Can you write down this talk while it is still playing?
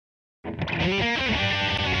Hi,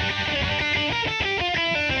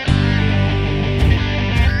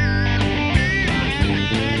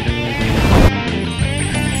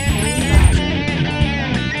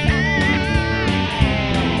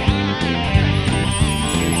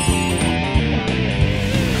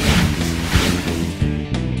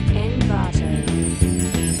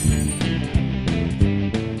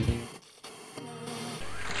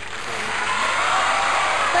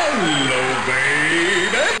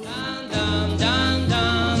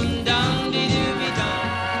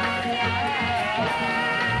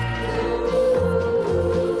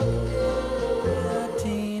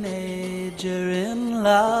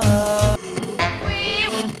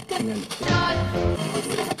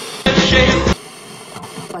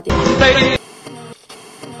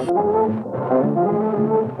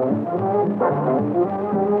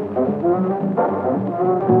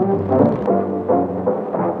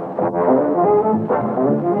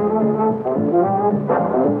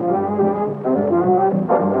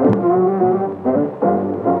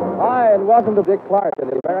 and welcome to Dick Clark and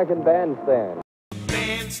the American Bandstand.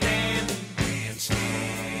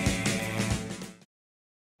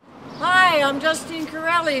 Hi, I'm Justine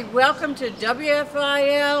Corelli. Welcome to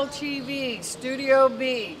WFIL TV Studio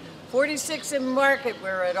B, 46 in Market,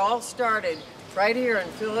 where it all started, right here in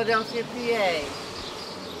Philadelphia, PA.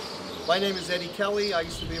 My name is Eddie Kelly. I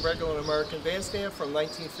used to be a regular in American Bandstand from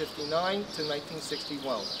 1959 to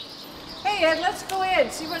 1961. Hey Ed, let's go in,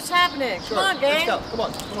 see what's happening. Sure. Come on, gang. Let's go. Come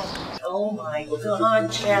on, come on. Oh my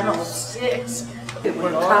God, Channel 6. We're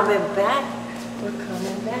coming back. We're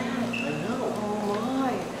coming back. I know. Oh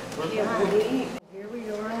my. Can't wait. Here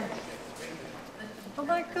we are. Oh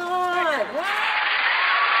my God. Wow.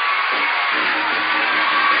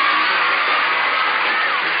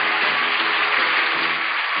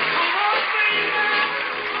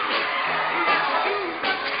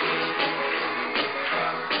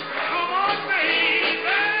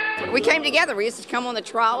 We came together. We used to come on the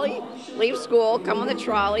trolley, leave school, come on the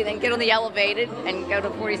trolley, then get on the elevated and go to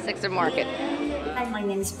 46 and Market. Hi, my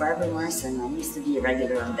name is Barbara Larson. I used to be a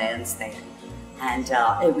regular on Bandstand, and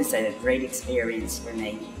it was a great experience for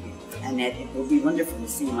me. And it will be wonderful to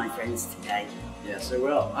see my friends today. Yes, it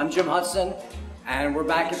will. I'm Jim Hudson, and we're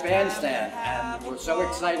back at Bandstand, and we're so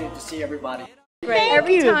excited to see everybody.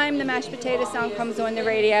 Every time the mashed potato song comes on the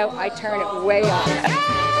radio, I turn it way up.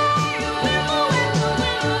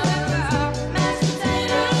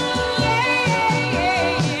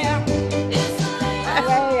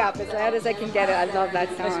 As loud as I can get it. I love that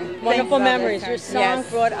song. Wonderful memories. Your song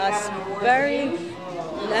brought us a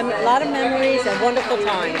lot of memories and wonderful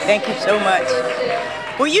times. Thank you so much.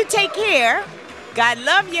 Well, you take care. God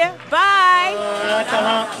love you. Bye.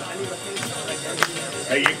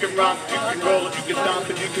 Hey, you can rock, you can roll it, you can stomp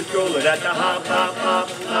it, you can stroll it at the hop, hop, hop,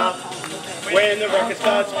 hop. When the record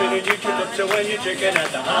starts spinning, you can look so when you're chicken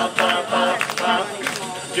at the hop, hop, hop, hop.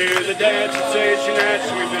 Do the dance sensation and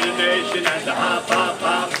sweeping the nation at the hop, hop,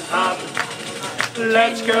 hop, hop.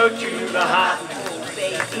 Let's go to the hop.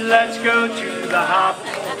 Let's go to the hop.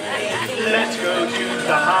 Let's go to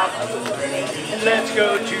the hop. Let's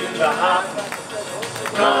go to the hop.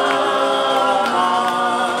 Come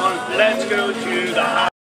on, let's go to the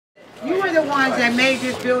hop. You were the ones that made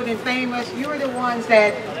this building famous. You were the ones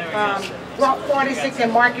that brought 46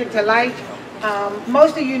 and Market to life.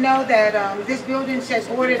 Most of you know that this building sat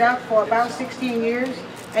boarded up for about 16 years,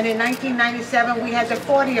 and in 1997 we had the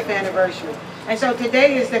 40th anniversary. And so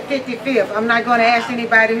today is the 55th. I'm not going to ask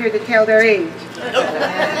anybody here to tell their age.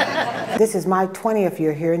 This is my 20th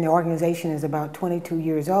year here, and the organization is about 22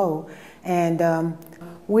 years old. And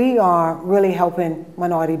we are really helping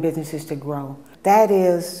minority businesses to grow. That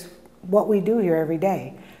is what we do here every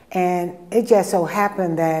day. And it just so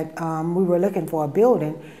happened that we were looking for a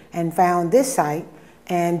building and found this site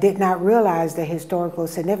and did not realize the historical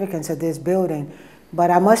significance of this building.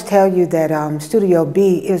 But I must tell you that Studio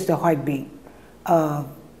B is the heartbeat of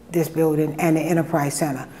this building and the Enterprise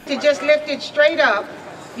Center. To just lift it straight up,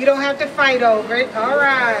 you don't have to fight over it. All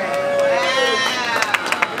right.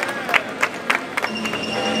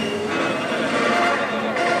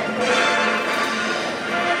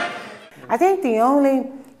 I think the only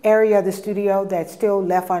area of the studio that's still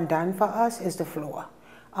left undone for us is the floor.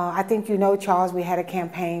 I think you know, Charles, we had a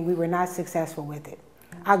campaign. We were not successful with it.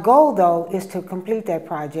 Our goal, though, is to complete that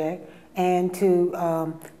project and to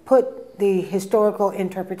put the historical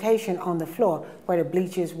interpretation on the floor, where the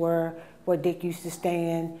bleachers were, where Dick used to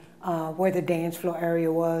stand, where the dance floor area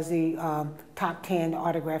was, the top 10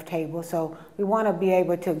 autograph table. So we want to be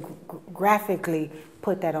able to graphically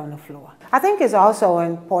put that on the floor. I think it's also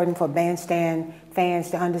important for bandstand fans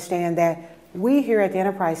to understand that We here at the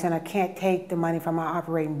Enterprise Center can't take the money from our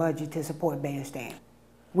operating budget to support Bandstand.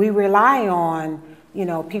 We rely on, you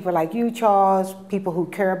know, people like you, Charles, people who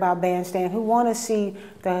care about Bandstand, who want to see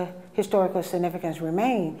the historical significance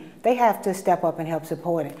remain. They have to step up and help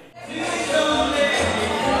support it.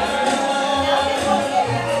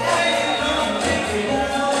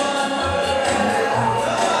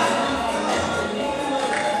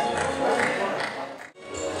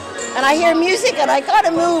 And I hear music and I gotta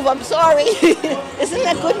move, I'm sorry. Isn't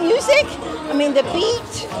that good music? I mean, the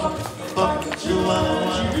beat.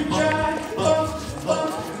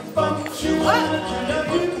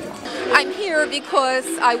 I'm here because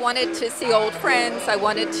I wanted to see old friends. I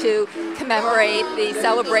wanted to commemorate the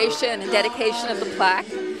celebration and dedication of the plaque.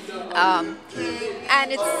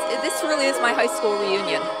 And this really is my high school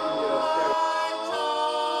reunion.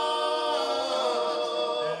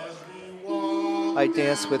 I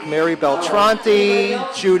danced with Mary Beltranti,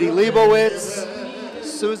 Judy Leibowitz,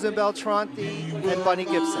 Susan Beltranti, and Bunny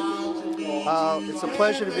Gibson. It's a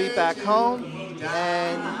pleasure to be back home,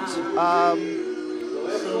 and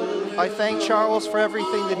I thank Charles for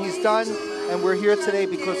everything that he's done, and we're here today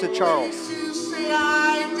because of Charles.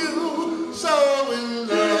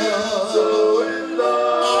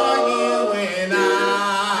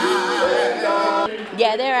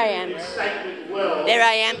 Yeah, there I am. There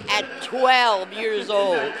I am at 12 years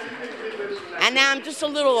old. And now I'm just a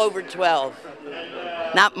little over 12.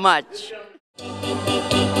 Not much.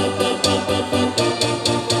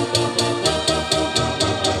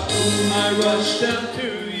 I rushed down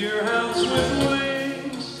to your house with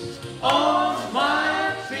wings on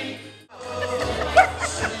my feet.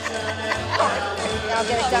 I'll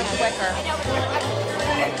get it done quicker.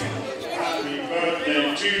 Happy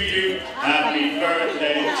birthday to you. Happy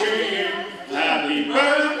birthday to you. Happy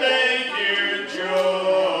birthday, dear Joyce.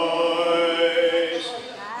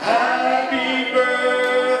 Happy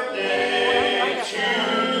birthday to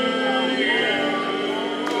you.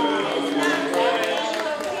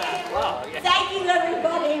 Thank you,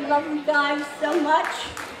 everybody. Love you guys so much.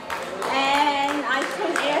 And I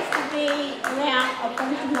couldn't ask to be around a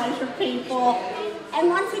bunch of nicer people. And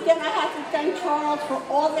once again, I have to thank Charles for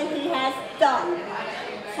all that he has done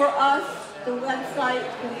for us, the website,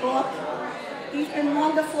 the book. He's been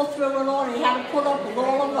wonderful through it all. He had to put up with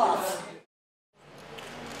all of us.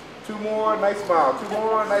 Two more, nice smile. Two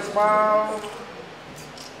more, nice smile.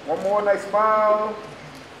 One more, nice smile.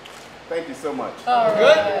 Thank you so much. All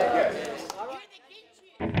right.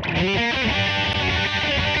 Yes.